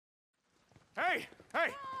Hey!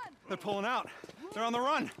 Hey! They're pulling out. They're on the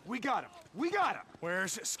run. We got him. We got him.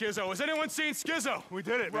 Where's Skizzo? Has anyone seen Skizzo? We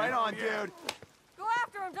did it, man. Right on, dude. Go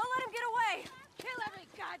after him. Don't let him get away. Kill every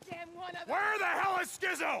goddamn one of them. Where the hell is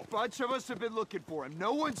Skizzo? Bunch of us have been looking for him.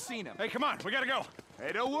 No one's seen him. Hey, come on. We gotta go.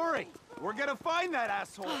 Hey, don't worry. We're gonna find that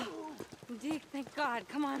asshole. Deke, thank God.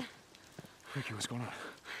 Come on. Ricky, what's going on?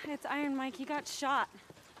 It's Iron Mike. He got shot.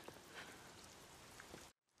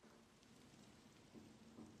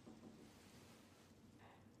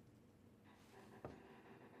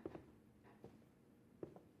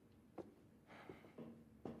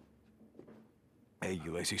 Hey,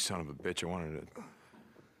 you lazy son of a bitch, I wanted to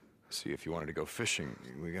see if you wanted to go fishing.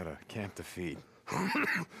 We got a camp to feed. You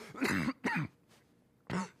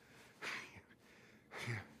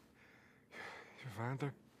found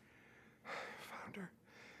her? Found her?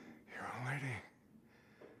 Your old lady?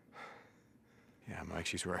 Yeah, Mike,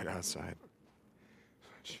 she's right outside.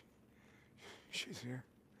 She's here?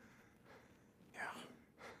 Yeah.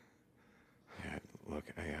 Yeah, look,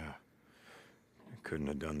 I couldn't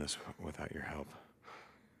have done this without your help.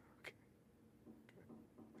 Okay.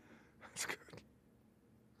 That's good.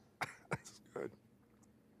 That's good.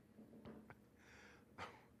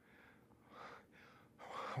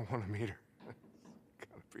 I want to meet her. It's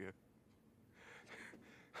gotta be a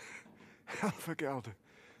hell of a gal to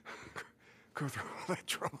go through all that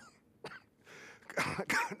trouble.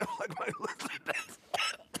 God, no, like my Elizabeth.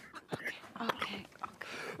 Okay.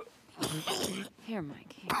 Here,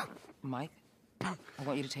 Mike. Here. Mike, I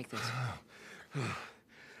want you to take this.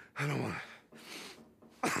 I don't want it.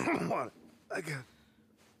 I don't want it. I got.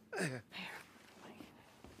 Here, Mike.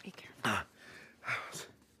 Be careful.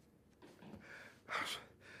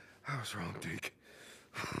 I was wrong, Deke.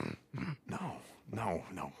 No.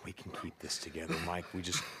 We can keep this together, Mike.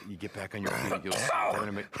 You get back on your feet. You'll we're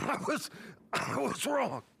gonna make. I was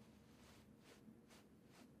wrong.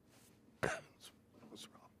 I was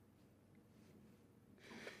wrong.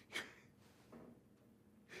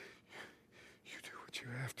 You do what you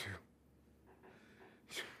have to.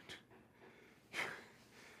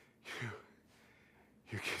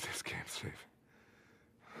 You keep this camp safe.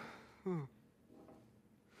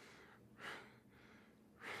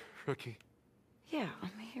 Rookie. Yeah,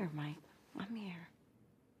 I'm here, Mike. I'm here.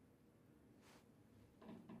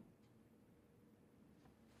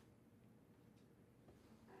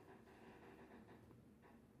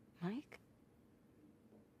 Mike?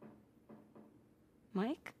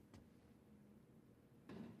 Mike?